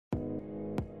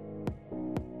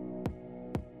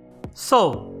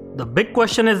So, the big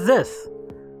question is this: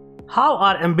 how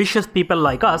are ambitious people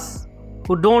like us,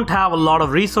 who don't have a lot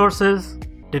of resources,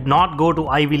 did not go to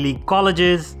Ivy League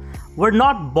colleges, were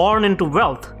not born into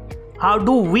wealth, how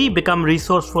do we become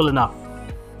resourceful enough,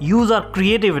 use our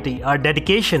creativity, our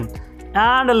dedication,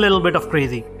 and a little bit of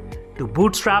crazy to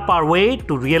bootstrap our way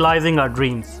to realizing our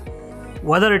dreams?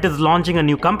 Whether it is launching a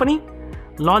new company,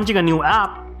 launching a new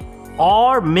app,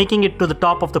 or making it to the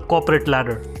top of the corporate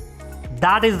ladder.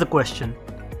 That is the question,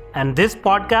 and this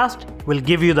podcast will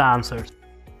give you the answers.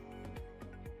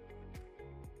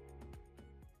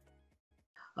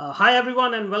 Hi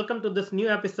everyone, and welcome to this new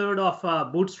episode of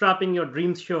Bootstrapping Your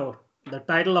Dreams show. The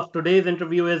title of today's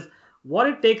interview is What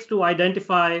It Takes to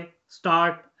Identify,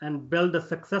 Start, and Build a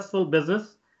Successful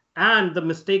Business, and the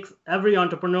Mistakes Every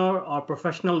Entrepreneur or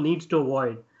Professional Needs to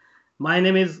Avoid. My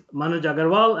name is Manoj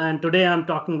Agarwal, and today I'm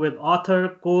talking with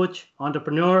author, coach,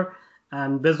 entrepreneur,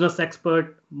 and business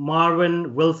expert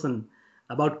Marvin Wilson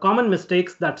about common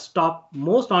mistakes that stop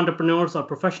most entrepreneurs or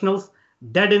professionals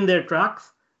dead in their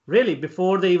tracks, really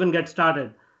before they even get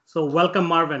started. So welcome,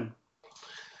 Marvin.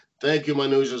 Thank you,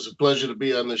 Manoj. It's a pleasure to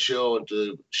be on the show and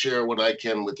to share what I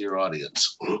can with your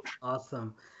audience.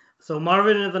 Awesome. So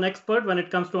Marvin is an expert when it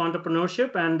comes to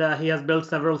entrepreneurship, and he has built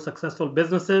several successful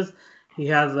businesses. He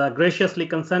has graciously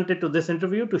consented to this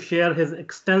interview to share his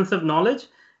extensive knowledge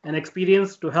and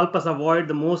experience to help us avoid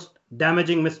the most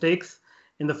damaging mistakes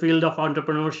in the field of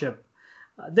entrepreneurship.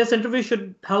 This interview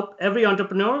should help every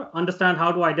entrepreneur understand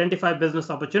how to identify business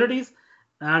opportunities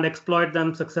and exploit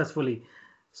them successfully.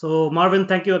 So Marvin,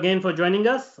 thank you again for joining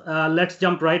us. Let's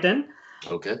jump right in.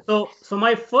 Okay. So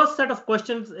my first set of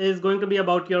questions is going to be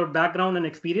about your background and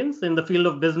experience in the field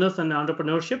of business and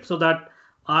entrepreneurship so that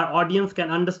our audience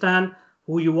can understand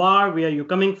who you are, where you're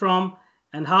coming from,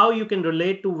 and how you can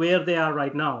relate to where they are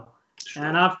right now. Sure.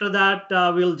 And after that,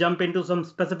 we'll jump into some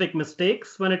specific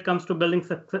mistakes when it comes to building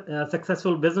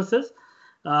successful businesses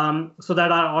so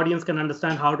that our audience can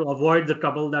understand how to avoid the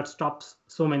trouble that stops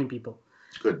so many people.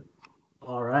 Good.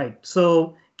 All right.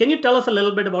 So can you tell us a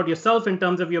little bit about yourself in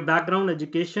terms of your background,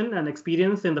 education, and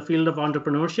experience in the field of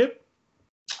entrepreneurship?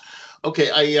 Okay.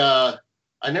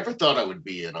 I never thought I would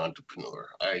be an entrepreneur.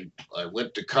 I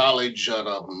went to college on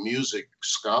a music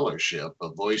scholarship, a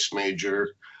voice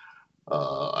major.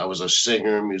 I was a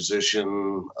singer,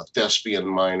 musician, a thespian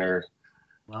minor.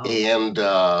 Wow. And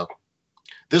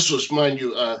this was, mind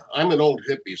you, I'm an old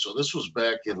hippie, so this was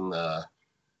back in the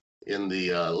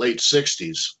late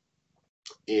 60s.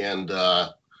 And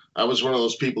I was one of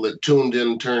those people that tuned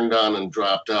in, turned on, and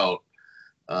dropped out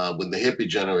when the hippie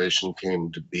generation came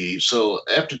to be. So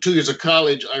after 2 years of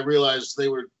college, I realized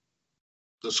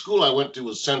the school I went to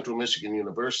was Central Michigan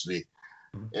University.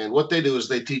 And what they do is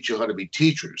they teach you how to be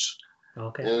teachers.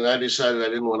 Okay. And I decided I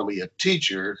didn't want to be a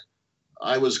teacher.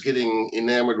 I was getting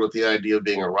enamored with the idea of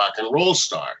being a rock and roll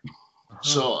star.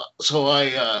 Uh-huh. So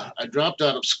I dropped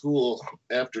out of school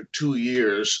after 2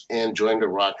 years and joined a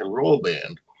rock and roll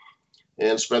band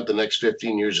and spent the next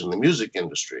 15 years in the music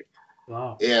industry.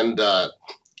 Wow. And a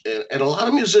lot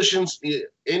of musicians,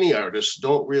 any artists,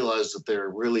 don't realize that they're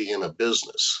really in a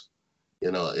business.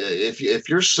 You know, if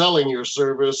you're selling your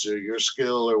service or your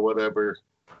skill or whatever,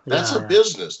 that's a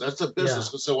business. That's a business.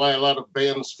 Yeah. That's why a lot of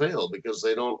bands fail, because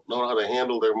they don't know how to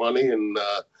handle their money and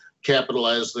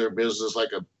capitalize their business.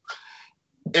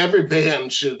 Every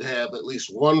band should have at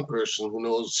least one person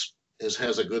who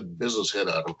has a good business head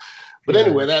on them. But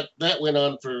anyway, that went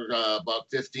on for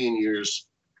about 15 years.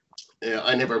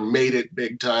 I never made it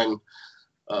big time.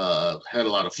 Had a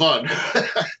lot of fun.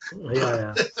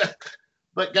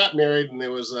 But got married, and there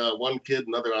was one kid,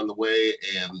 another on the way,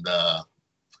 and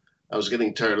I was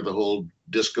getting tired of the whole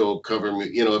disco cover.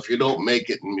 You know, if you don't make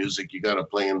it in music, you got to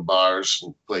play in bars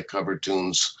and play cover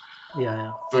tunes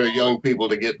for young people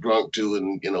to get drunk to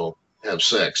and, have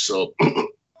sex. So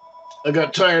I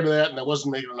got tired of that, and I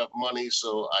wasn't making enough money,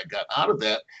 so I got out of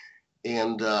that.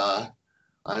 And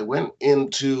I went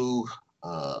into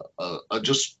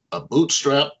just a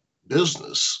bootstrap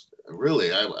business.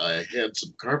 Really, I had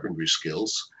some carpentry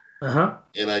skills,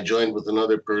 and I joined with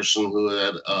another person who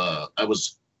had. I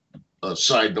was a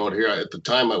side note here. At the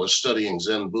time, I was studying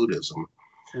Zen Buddhism.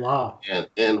 Wow!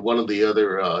 And one of the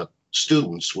other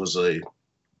students was a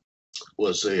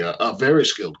very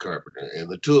skilled carpenter, and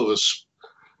the two of us.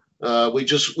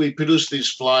 We produced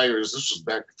these flyers. This was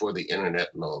back before the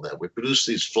internet and all that. We produced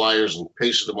these flyers and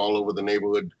pasted them all over the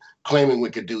neighborhood, claiming we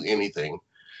could do anything,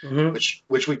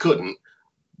 which we couldn't.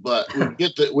 But we'd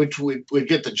get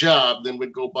the job, then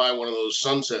we'd go buy one of those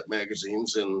Sunset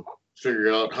magazines and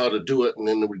figure out how to do it, and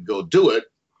then we'd go do it.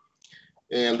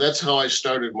 And that's how I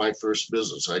started my first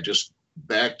business. I just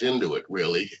backed into it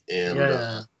really,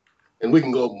 Yeah. and we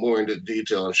can go more into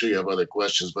detail. I'm sure you have other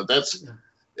questions, but that's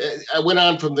Yeah. I went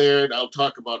on from there, and I'll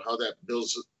talk about how that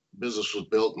business was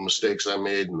built and mistakes I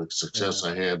made and the Yeah. success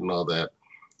I had and all that.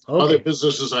 Other Okay.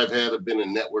 businesses I've had have been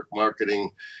in network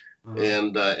marketing, Uh-huh.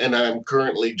 and I'm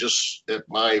currently just at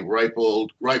my ripe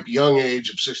young age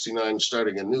of 69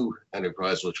 starting a new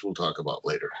enterprise, which we'll talk about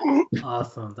later.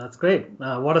 Awesome. That's great.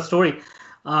 What a story.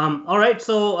 All right.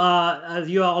 So, as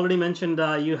you already mentioned,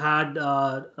 you had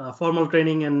formal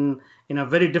training in a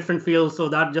very different field. So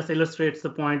that just illustrates the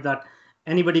point that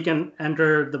anybody can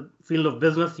enter the field of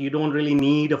business. You don't really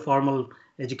need a formal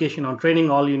education or training.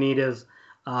 All you need is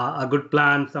a good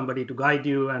plan, somebody to guide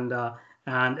you,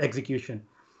 and execution.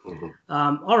 Mhm.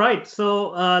 All right. So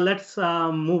let's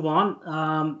move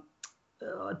on.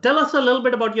 Tell us a little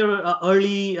bit about your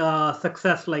early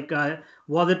success. Like,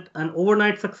 was it an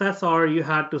overnight success, or you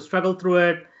had to struggle through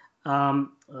it?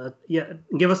 Yeah,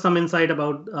 give us some insight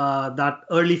about that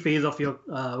early phase of your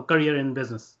career in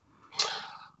business.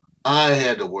 I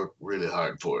had to work really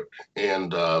hard for it,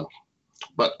 and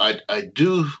but I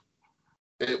do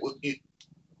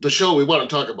the show we want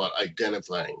to talk about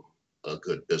identifying a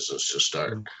good business to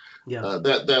start. Mhm. Yeah.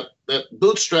 That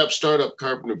bootstrap startup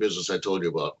carpenter business I told you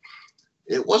about.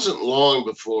 It wasn't long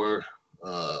before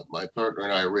my partner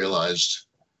and I realized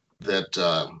that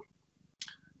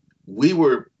we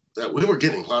were we were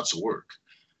getting lots of work,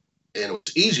 and it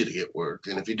was easy to get work.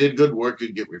 And if you did good work,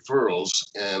 you'd get referrals,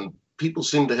 and people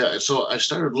seemed to have. So I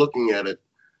started looking at it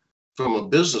from a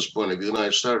business point of view, and I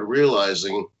started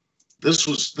realizing this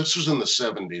was in the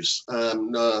 70s,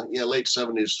 yeah, late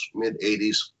 70s, mid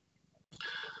 80s.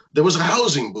 There was a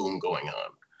housing boom going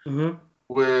on Mm-hmm.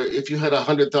 where if you had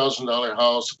 $100,000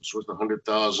 house, it was worth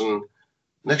 100,000.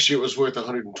 Next year it was worth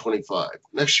 125.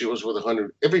 Next year it was worth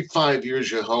 100. Every 5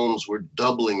 years, your homes were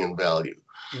doubling in value,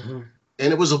 Mm-hmm.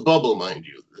 and it was a bubble, mind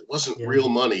you. It wasn't Yeah. real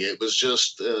money. It was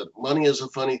just money is a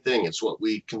funny thing. It's what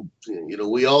we can,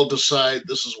 we all decide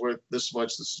this is worth this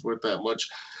much, this is worth that much.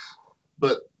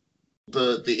 But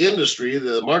the industry,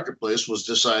 the marketplace was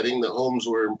deciding that homes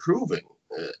were improving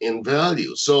in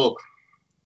value. So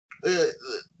uh,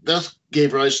 that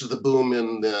gave rise to the boom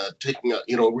in taking out,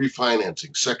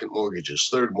 refinancing, second mortgages,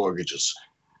 third mortgages.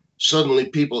 Suddenly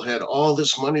people had all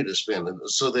this money to spend, and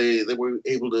so they were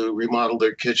able to remodel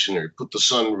their kitchen or put the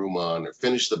sunroom on or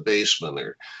finish the basement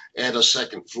or add a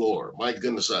second floor. My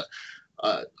goodness,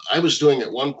 I was doing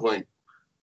at one point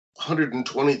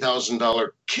 $120,000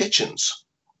 kitchens.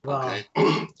 Okay.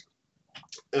 Wow.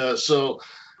 So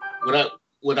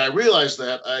when I realized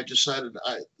that, I decided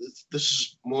this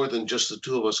is more than just the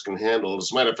two of us can handle.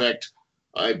 As a matter of fact,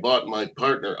 I bought my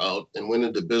partner out and went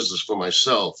into business for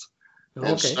myself and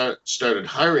Okay. started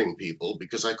hiring people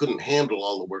because I couldn't handle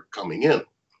all the work coming in.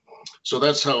 So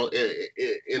that's how,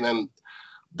 and then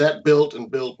that built and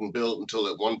built and built until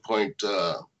at one point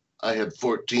I had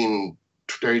 14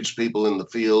 tradespeople in the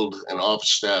field, an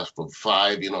office staff of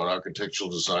 5, an architectural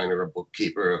designer, a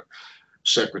bookkeeper, a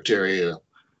secretary, a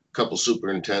couple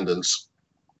superintendents,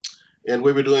 and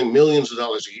we were doing millions of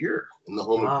dollars a year in the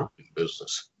home Wow. improvement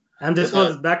business. And this And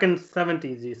was back in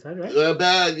 70s, you said, right?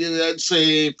 I'd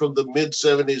say from the mid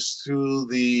 70s through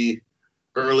the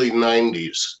early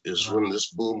 90s is when Wow. this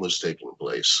boom was taking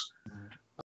place.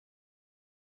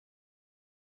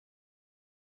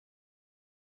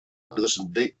 This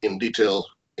in detail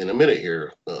in a minute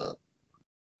here. Uh,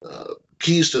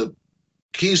 keys to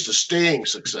keys to staying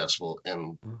successful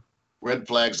and red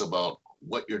flags about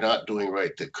what you're not doing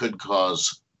right that could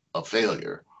cause a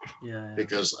failure. Yeah. Yeah.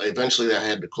 Because eventually I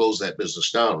had to close that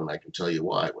business down, and I can tell you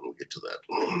why when we get to that.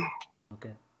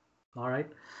 Okay. All right.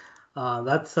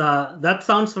 That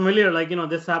sounds familiar. Like,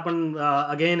 this happened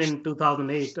again in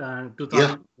 2008 and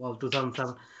Yeah.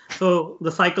 2007. So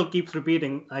the cycle keeps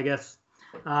repeating, I guess.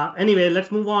 Anyway,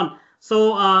 let's move on.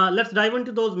 So let's dive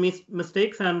into those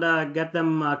mistakes and get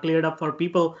them cleared up for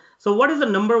people. So, what is the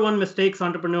number one mistakes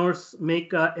entrepreneurs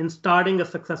make in starting a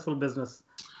successful business?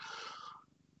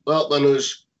 Well, then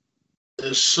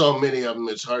there's so many of them.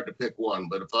 It's hard to pick one.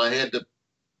 But if I had to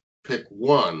pick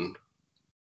one,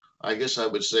 I guess I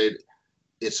would say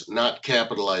it's not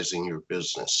capitalizing your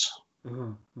business.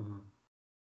 Mm-hmm.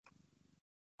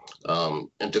 Mm-hmm.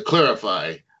 And to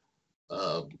clarify,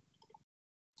 uh,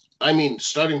 I mean,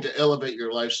 starting to elevate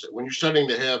your lifestyle. When you're starting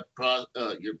to have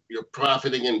you're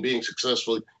profiting and being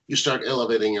successful, you start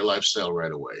elevating your lifestyle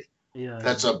right away. Yeah.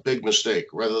 That's a big mistake.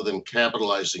 Rather than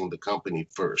capitalizing the company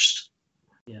first,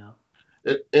 Yeah.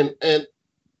 and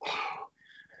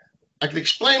I can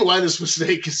explain why this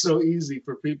mistake is so easy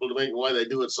for people to make, why they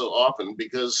do it so often.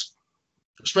 Because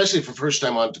especially for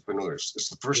first-time entrepreneurs. It's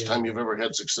the first Yeah. time you've ever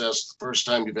had success, the first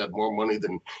time you've had more money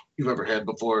than you've ever had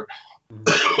before.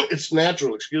 It's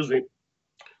natural, excuse me,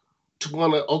 to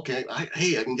want to, okay,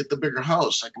 hey, I can get the bigger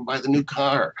house. I can buy the new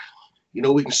car. You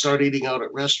know, we can start eating out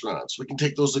at restaurants. We can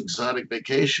take those exotic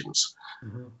vacations.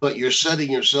 But you're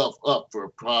setting yourself up for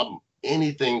a problem.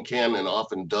 Anything can and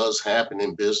often does happen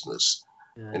in business.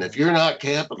 And if you're not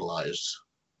capitalized,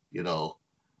 you know,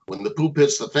 when the poop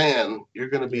hits the fan, you're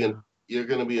going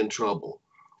to be in trouble.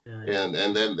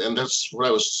 And that's what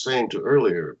I was saying to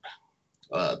earlier.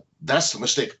 That's the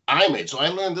mistake I made. So I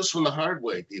learned this one the hard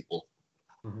way, people.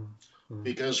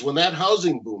 Because when that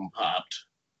housing boom popped,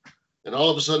 and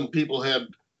all of a sudden people had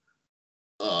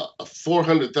a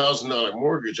 $400,000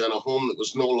 mortgage on a home that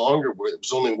was no longer worth, it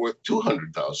was only worth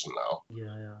 $200,000 now.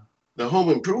 The home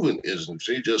improvement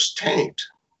industry just tanked.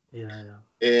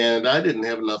 And I didn't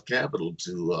have enough capital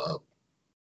to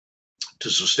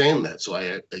sustain that. So I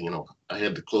had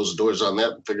to close the doors on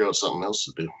that and figure out something else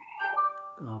to do.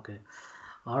 Okay.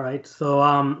 All right. So,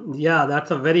 yeah,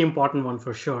 that's a very important one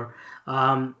for sure.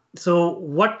 So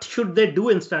what should they do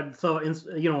instead? So,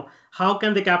 how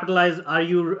can they capitalize? Are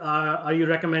you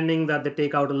recommending that they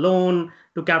take out a loan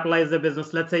to capitalize their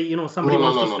business? Let's say, somebody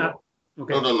wants to start.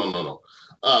 Okay. No.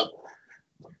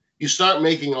 You start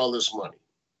making all this money.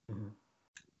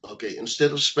 Okay.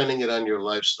 Instead of spending it on your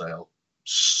lifestyle,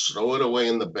 throw it away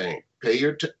in the bank. Pay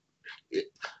your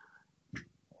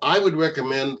I would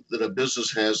recommend that a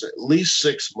business has at least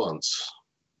 6 months,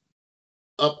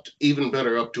 even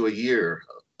better, up to a year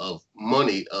of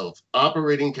money, of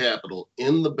operating capital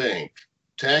in the bank,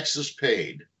 taxes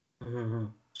paid,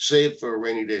 saved for a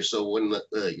rainy day. So when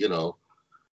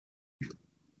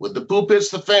when the poop hits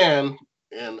the fan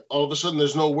and all of a sudden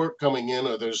there's no work coming in,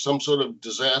 or there's some sort of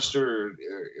disaster,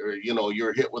 or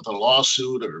you're hit with a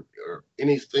lawsuit or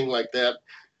anything like that,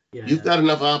 you've got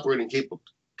enough operating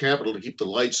capital to keep the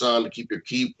lights on, to keep your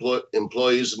key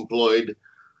employees employed.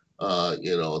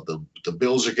 The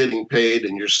bills are getting paid,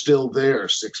 and you're still there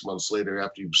 6 months later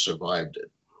after you've survived it.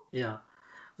 Yeah.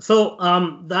 So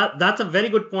that's a very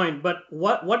good point. But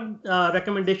what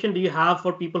recommendation do you have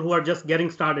for people who are just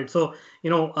getting started? So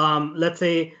let's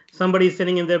say somebody's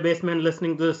sitting in their basement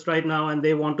listening to this right now, and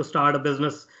they want to start a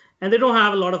business, and they don't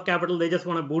have a lot of capital. They just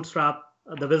want to bootstrap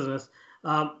the business.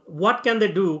 What can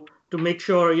they do to make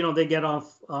sure they get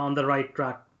off on the right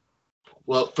track?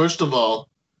 Well, first of all,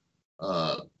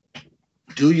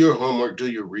 do your homework, do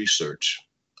your research.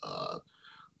 A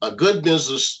good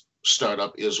business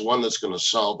startup is one that's going to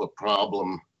solve a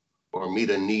problem or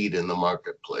meet a need in the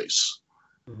marketplace.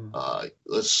 You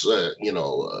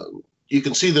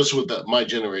can see this with my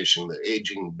generation, the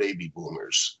aging baby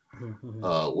boomers,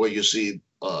 where you see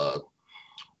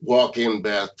walk-in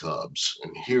bathtubs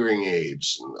and hearing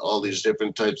aids and all these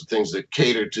different types of things that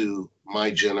cater to my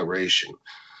generation.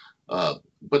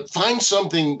 But find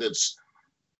something that's,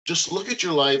 just look at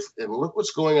your life and look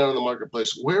what's going on in the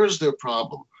marketplace. Where is their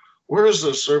problem? Where is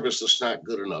the service that's not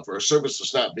good enough, or a service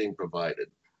that's not being provided?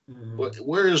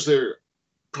 Where is there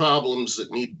problems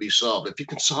that need to be solved? If you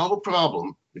can solve a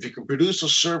problem, if you can produce a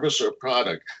service or a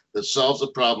product that solves a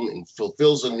problem and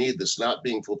fulfills a need that's not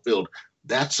being fulfilled,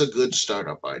 that's a good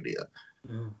startup idea.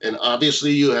 And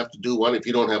obviously you have to do one. If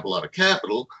you don't have a lot of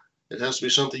capital, it has to be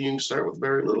something you can start with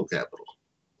very little capital.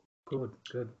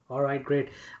 Good. All right, great.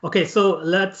 Okay, so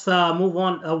let's move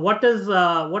on. What is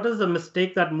the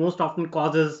mistake that most often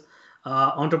causes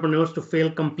entrepreneurs to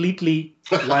fail completely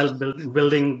while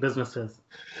building businesses?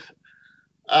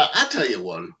 I'll tell you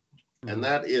one, and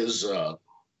that is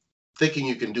thinking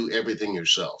you can do everything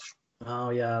yourself. Oh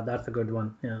yeah, that's a good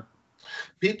one. Yeah.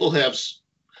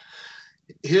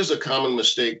 Here's a common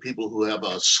mistake people who have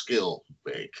a skill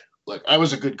make. Like, I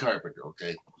was a good carpenter,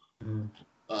 okay?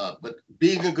 But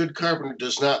being a good carpenter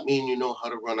does not mean you know how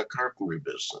to run a carpentry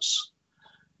business.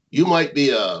 You might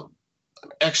be an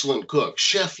excellent cook,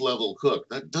 chef level cook.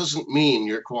 That doesn't mean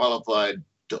you're qualified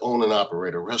to own and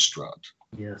operate a restaurant.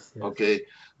 Yes. Okay.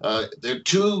 They're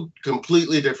two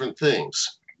completely different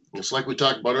things. It's like we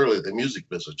talked about earlier, the music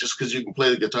business. Just because you can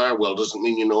play the guitar well doesn't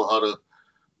mean you know how to,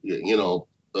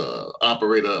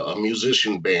 operate a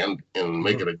musician band and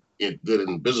make it good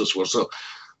in the business world. So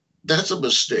that's a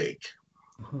mistake.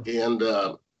 And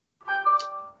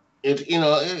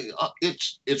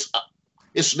it's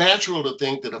natural to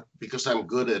think that because I'm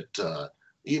good at,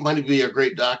 you might be a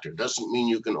great doctor. Doesn't mean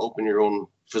you can open your own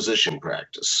physician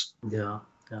practice. Yeah.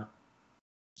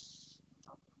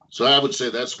 So I would say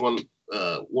that's one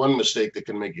mistake that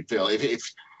can make you fail.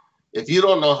 If you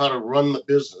don't know how to run the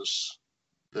business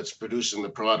that's producing the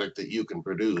product that you can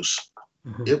produce,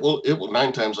 it will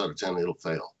 9 times out of 10 it'll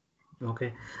fail.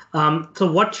 Okay.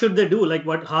 So what should they do? Like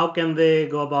how can they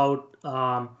go about,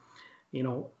 you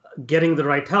know, getting the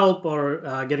right help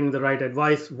or getting the right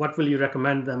advice? What will you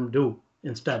recommend them do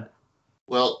instead?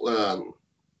 Well,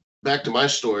 back to my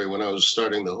story when I was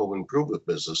starting the home improvement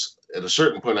business, at a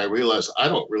certain point, I realized I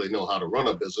don't really know how to run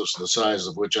a business the size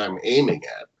of which I'm aiming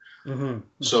at.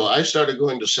 So I started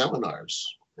going to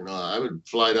seminars. I would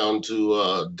fly down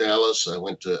to Dallas. I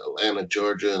went to Atlanta,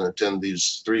 Georgia, and attend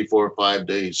these 3, 4, 5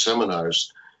 day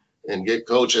seminars and get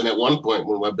coached. And at one point,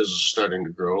 when my business was starting to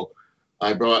grow,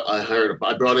 I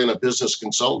brought in a business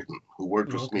consultant who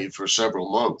worked with Okay. me for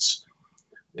several months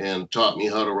and taught me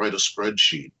how to write a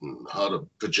spreadsheet and how to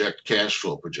project cash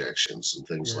flow projections and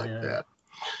things Yeah, like yeah,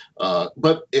 that.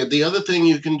 But the other thing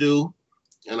you can do,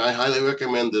 and I highly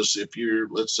recommend this, if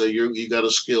let's say you got a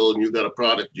skill and you got a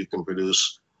product you can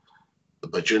produce,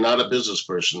 but you're not a business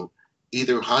person,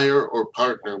 either hire or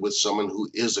partner with someone who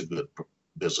is a good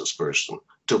business person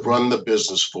to run the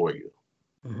business for you.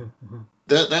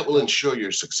 That will ensure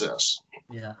your success.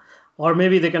 Yeah. Or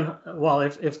maybe they can, well,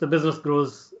 if the business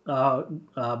grows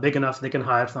big enough, they can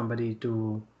hire somebody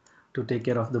to take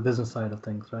care of the business side of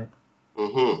things, right?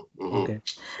 Okay.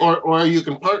 Or you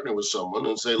can partner with someone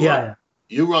and say, Yeah, look, yeah,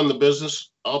 you run the business,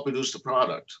 I'll produce the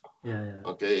product. yeah, yeah.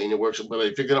 Okay, and it works. But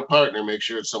if you're going to partner, make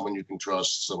sure it's someone you can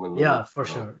trust, someone who, Yeah, for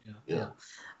sure. Yeah, yeah.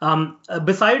 yeah.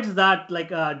 Besides that, like,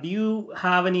 do you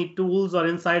have any tools or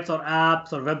insights or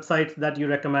apps or websites that you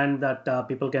recommend that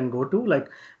people can go to, like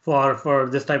for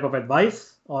this type of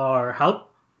advice or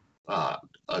help? Uh,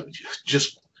 uh,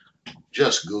 just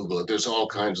just Google it. There's all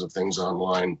kinds of things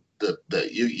online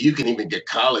that you can even get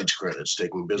college credits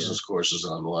taking Yeah. business courses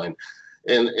online.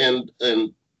 And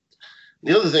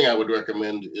the other thing I would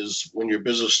recommend is when your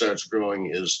business starts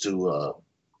growing is to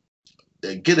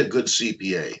get a good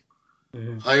CPA.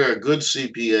 Hire a good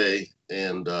CPA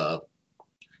and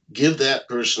give that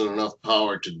person enough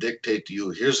power to dictate to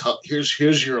you.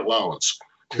 Here's your allowance.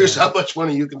 Here's how much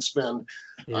money you can spend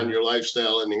on your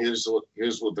lifestyle, and here's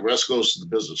what the rest goes to the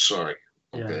business. Sorry.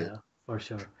 Okay. Yeah, for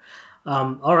sure.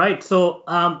 All right. So,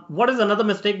 what is another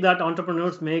mistake that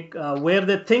entrepreneurs make where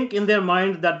they think in their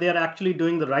mind that they are actually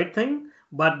doing the right thing,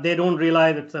 but they don't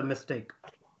realize it's a mistake?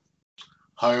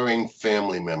 Hiring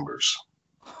family members.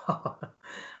 All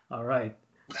right.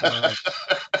 All right.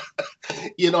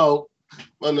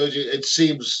 Manoj, it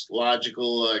seems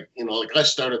logical. Like I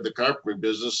started the carpentry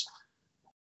business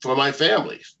for my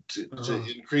family to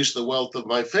increase the wealth of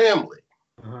my family.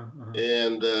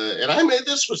 And I made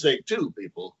this mistake too,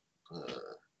 people.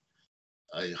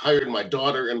 I hired my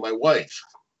daughter and my wife.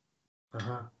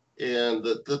 And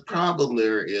the problem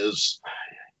there is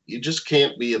you just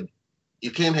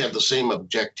you can't have the same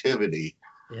objectivity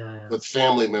with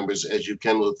family members as you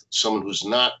can with someone who's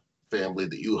not family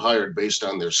that you hired based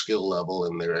on their skill level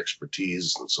and their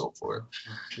expertise and so forth.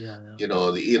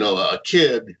 A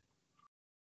kid,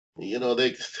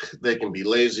 they can be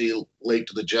lazy, late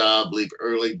to the job, leave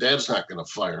early. Dad's not going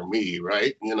to fire me,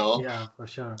 right? Yeah, for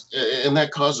sure. And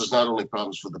that causes not only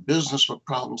problems for the business, but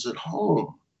problems at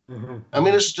home. I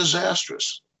mean, it's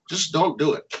disastrous. Just don't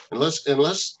do it unless there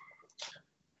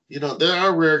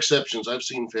are rare exceptions. I've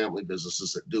seen family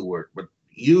businesses that do work, but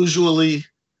usually,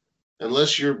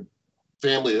 unless your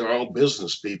family are all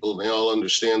business people, they all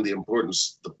understand the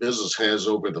importance the business has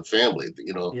over the family.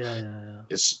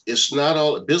 It's not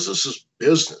all business is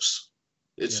business.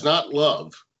 It's not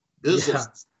love. Business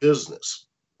is business.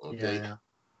 Okay.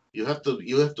 You have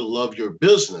to love your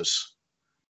business,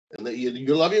 and that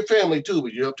you love your family too,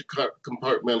 but you have to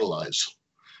compartmentalize.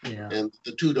 And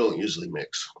the two don't usually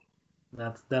mix.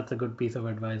 That's a good piece of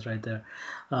advice right there.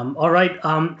 All right.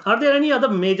 Are there any other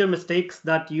major mistakes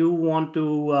that you want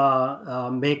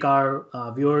to make our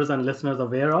viewers and listeners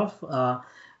aware of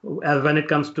when it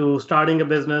comes to starting a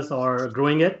business or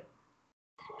growing it?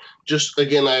 Just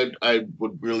again, I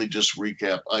would really just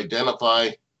recap: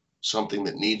 identify something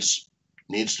that needs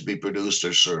to be produced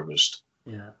or serviced.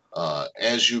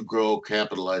 As you grow,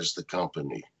 capitalize the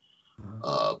company.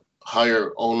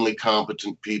 Hire only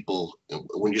competent people.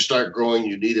 When you start growing,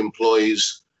 you need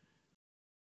employees.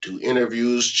 Do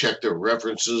interviews, check their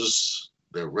references,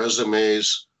 their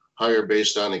resumes. Hire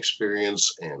based on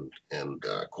experience and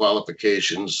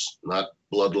qualifications, not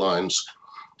bloodlines.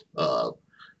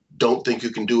 Don't think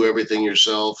you can do everything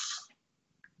yourself.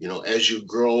 As you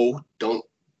grow, don't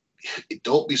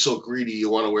be so greedy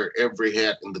you want to wear every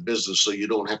hat in the business so you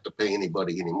don't have to pay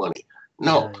anybody any money.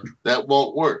 No, that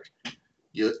won't work.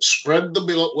 You spread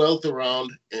the wealth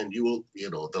around, and you will,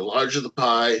 the larger the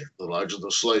pie, the larger the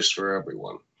slice for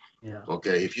everyone.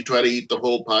 Okay. If you try to eat the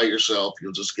whole pie yourself,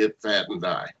 you'll just get fat and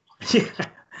die.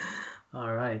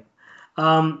 All right.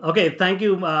 Okay, thank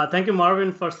you,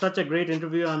 Marvin, for such a great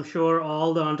interview. I'm sure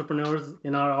all the entrepreneurs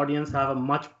in our audience have a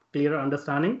much clearer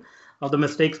understanding of the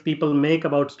mistakes people make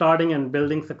about starting and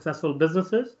building successful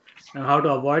businesses and how to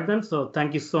avoid them. So,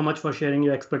 thank you so much for sharing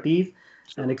your expertise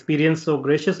and experience so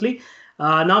graciously.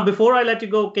 Now, before I let you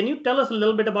go, can you tell us a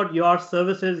little bit about your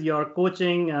services, your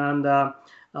coaching, and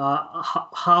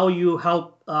how you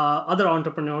help other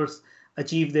entrepreneurs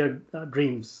achieve their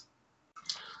dreams?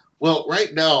 Well,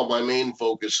 right now, my main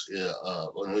focus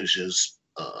is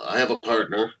I have a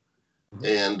partner, Mhm.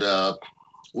 and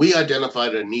we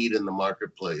identified a need in the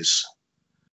marketplace,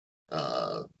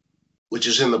 uh, which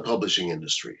is in the publishing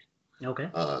industry. Okay.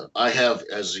 I have,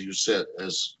 as you said,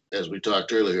 as we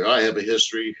talked earlier, I have a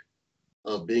history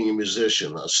of being a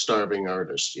musician, a starving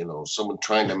artist. You know, someone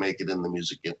trying to make it in the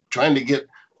music, trying to get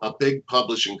a big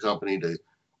publishing company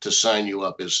to sign you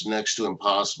up is next to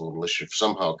impossible unless you're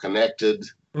somehow connected.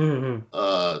 Hmm.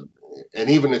 Uh, and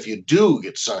even if you do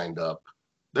get signed up,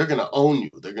 they're going to own you.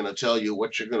 They're going to tell you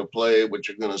what you're going to play, what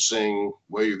you're going to sing,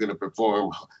 where you're going to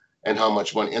perform, and how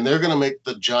much money. And they're going to make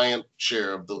the giant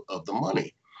share of the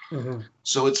money. Hmm.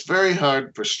 So it's very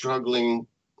hard for struggling.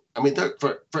 I mean,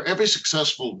 for every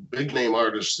successful big name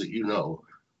artist that you know,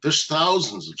 there's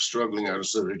thousands of struggling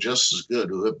artists that are just as good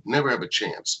who have never have a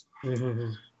chance.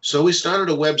 Hmm. So we started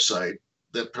a website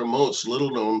that promotes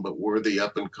little known but worthy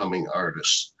up and coming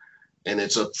artists, and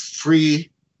it's a free,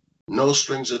 no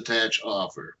strings attached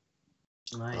offer.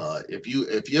 Nice. If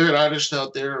you're an artist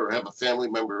out there or have a family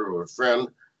member or a friend,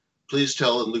 please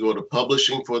tell them to go to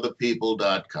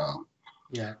publishingforthepeople.com.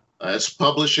 Yeah. It's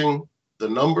publishing the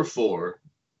number four,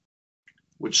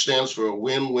 which stands for a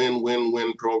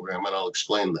win-win-win-win program, and I'll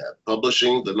explain that.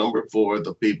 Publishing the number four,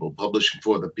 the people,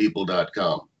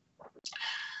 publishingforthepeople.com.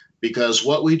 Because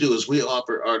what we do is we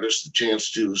offer artists the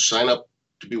chance to sign up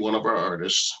to be one of our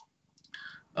artists.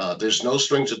 There's no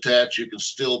strings attached. You can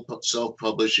still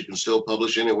self-publish. You can still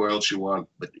publish anywhere else you want,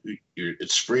 but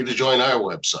it's free to join our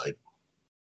website.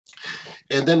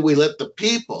 And then we let the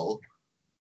people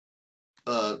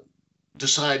uh,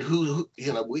 decide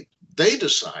they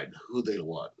decide who they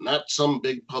want, not some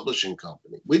big publishing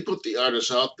company. We put the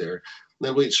artists out there,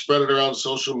 then we spread it around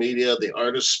social media. The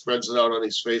artist spreads it out on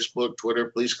his Facebook, Twitter.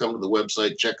 Please come to the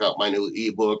website, check out my new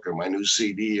ebook or my new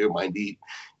CD or my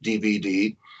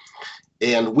DVD.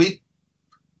 And we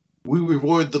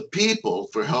reward the people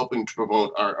for helping to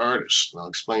promote our artists. And I'll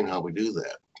explain how we do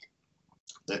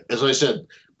that. As I said,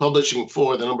 publishing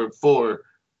for the number four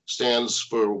stands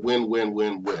for win, win,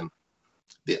 win, win.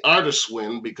 The artists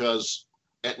win because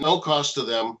at no cost to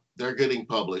them, they're getting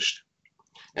published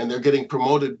and they're getting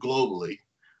promoted globally.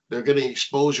 They're getting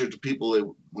exposure to people they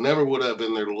never would have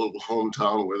in their little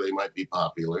hometown where they might be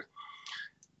popular.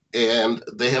 And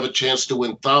they have a chance to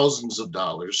win thousands of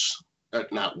dollars,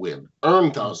 not win,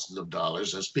 earn thousands of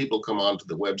dollars as people come onto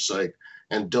the website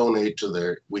and donate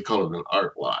to we call it an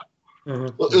art lot.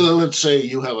 Well, Hmm. let's say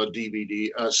you have a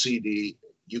DVD, a CD,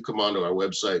 you come onto our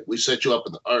website, we set you up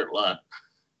in the art lot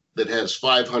that has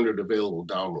 500 available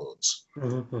downloads.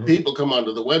 Hmm. People come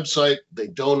onto the website, they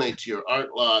donate to your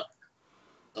art lot,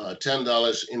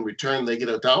 $10. In return, they get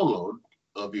a download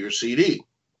of your CD.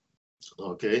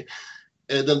 Okay.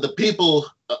 And then the people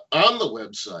on the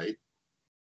website,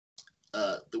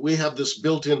 we have this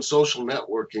built in social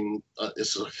networking.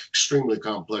 It's an extremely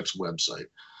complex website.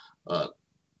 Uh,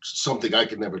 Something I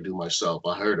could never do myself.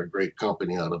 I hired a great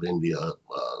company out of India,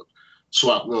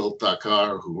 Swapnil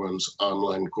Thakkar, who runs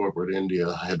Online Corporate India.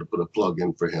 I had to put a plug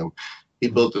in for him. He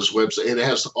built this website. It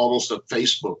has almost a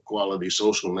Facebook quality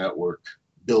social network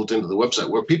built into the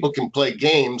website where people can play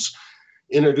games,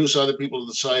 introduce other people to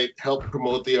the site, help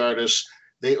promote the artists.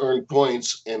 They earn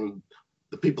points, and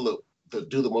the people that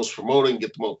do the most promoting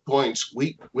get the most points.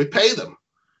 We pay them.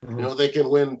 You know, they can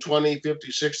win 20,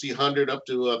 50, 60, 100, up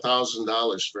to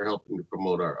 $1,000 for helping to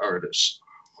promote our artists.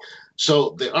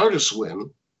 So the artists win,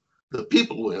 the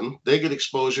people win. They get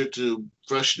exposure to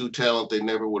fresh new talent they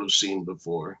never would have seen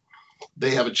before.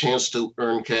 They have a chance to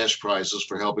earn cash prizes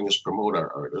for helping us promote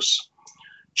our artists.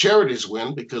 Charities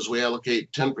win because we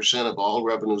allocate 10% of all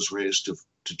revenues raised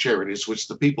to charities, which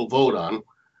the people vote on.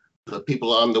 The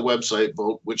people on the website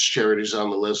vote which charity's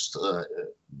on the list.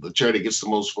 The charity gets the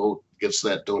most vote, gets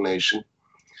that donation.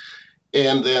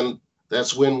 And then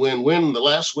that's win, win, win. The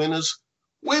last win is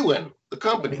we win, the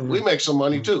company. We Hmm. make some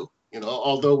money too,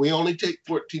 although we only take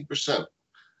 14%,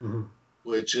 Hmm.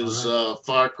 which All is right. a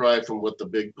far cry from what the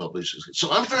big publishers get.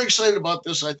 So I'm very excited about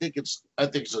this. I think it's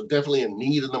definitely a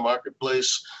need in the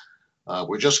marketplace.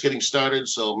 We're just getting started,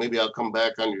 so maybe I'll come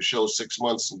back on your show 6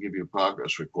 months and give you a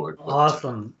progress report.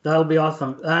 Awesome. That'll be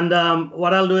awesome. And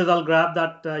what I'll do is I'll grab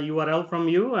that URL from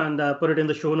you and put it in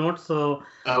the show notes. So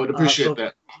I would appreciate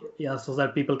that. Yeah, so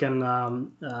that people can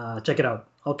check it out.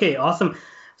 Okay, awesome.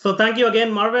 So thank you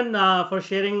again, Marvin, for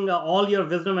sharing all your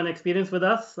wisdom and experience with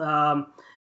us.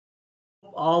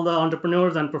 All the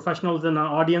entrepreneurs and professionals in our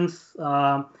audience,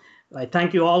 I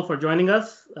thank you all for joining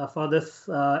us for this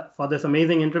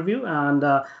amazing interview, and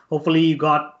hopefully you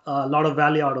got a lot of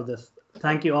value out of this.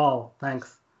 Thank you all.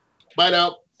 Thanks. Bye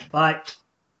now. Bye.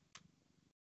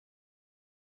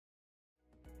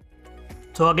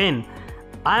 So again,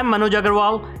 I'm Manoj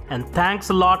Agarwal, and thanks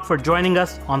a lot for joining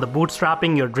us on the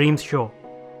Bootstrapping Your Dreams show.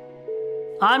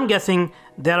 I'm guessing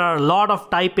there are a lot of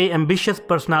type A ambitious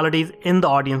personalities in the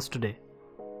audience today.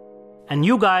 And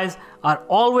you guys are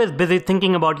always busy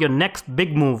thinking about your next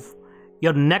big move,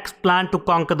 your next plan to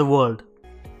conquer the world.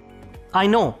 I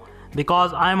know,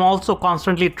 because I'm also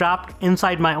constantly trapped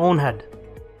inside my own head.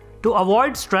 To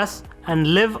avoid stress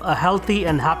and live a healthy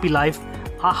and happy life,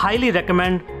 I highly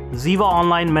recommend Ziva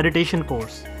Online Meditation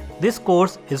course. This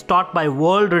course is taught by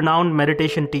world-renowned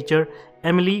meditation teacher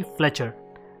Emily Fletcher.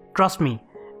 Trust me,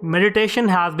 meditation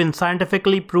has been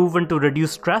scientifically proven to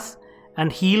reduce stress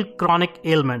and heal chronic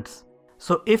ailments.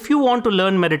 So if you want to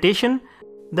learn meditation,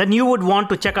 then you would want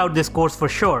to check out this course for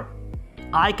sure.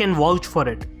 I can vouch for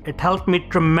it. It helped me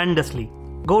tremendously.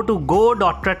 Go to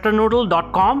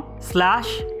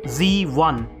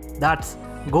go.tetranoodle.com/Z1. That's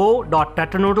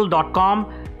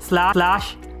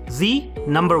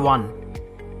go.tetranoodle.com/Z1.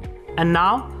 And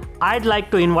now, I'd like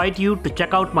to invite you to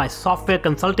check out my software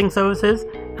consulting services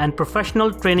and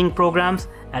professional training programs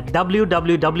at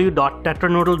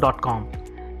www.tetranoodle.com.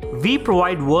 We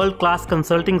provide world-class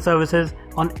consulting services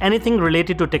on anything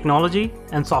related to technology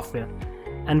and software.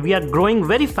 And we are growing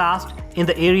very fast in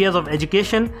the areas of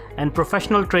education and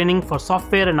professional training for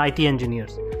software and IT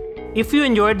engineers. If you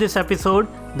enjoyed this episode,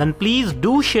 then please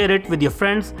do share it with your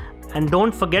friends, and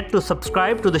don't forget to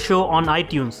subscribe to the show on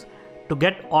iTunes to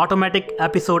get automatic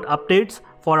episode updates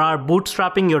for our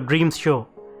Bootstrapping Your Dreams show.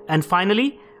 And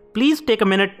finally, please take a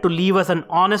minute to leave us an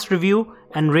honest review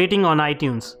and rating on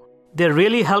iTunes. They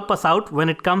really help us out when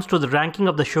it comes to the ranking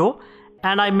of the show,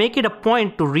 and I make it a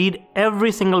point to read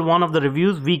every single one of the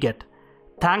reviews we get.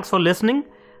 Thanks for listening.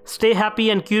 Stay happy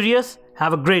and curious.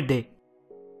 Have a great day.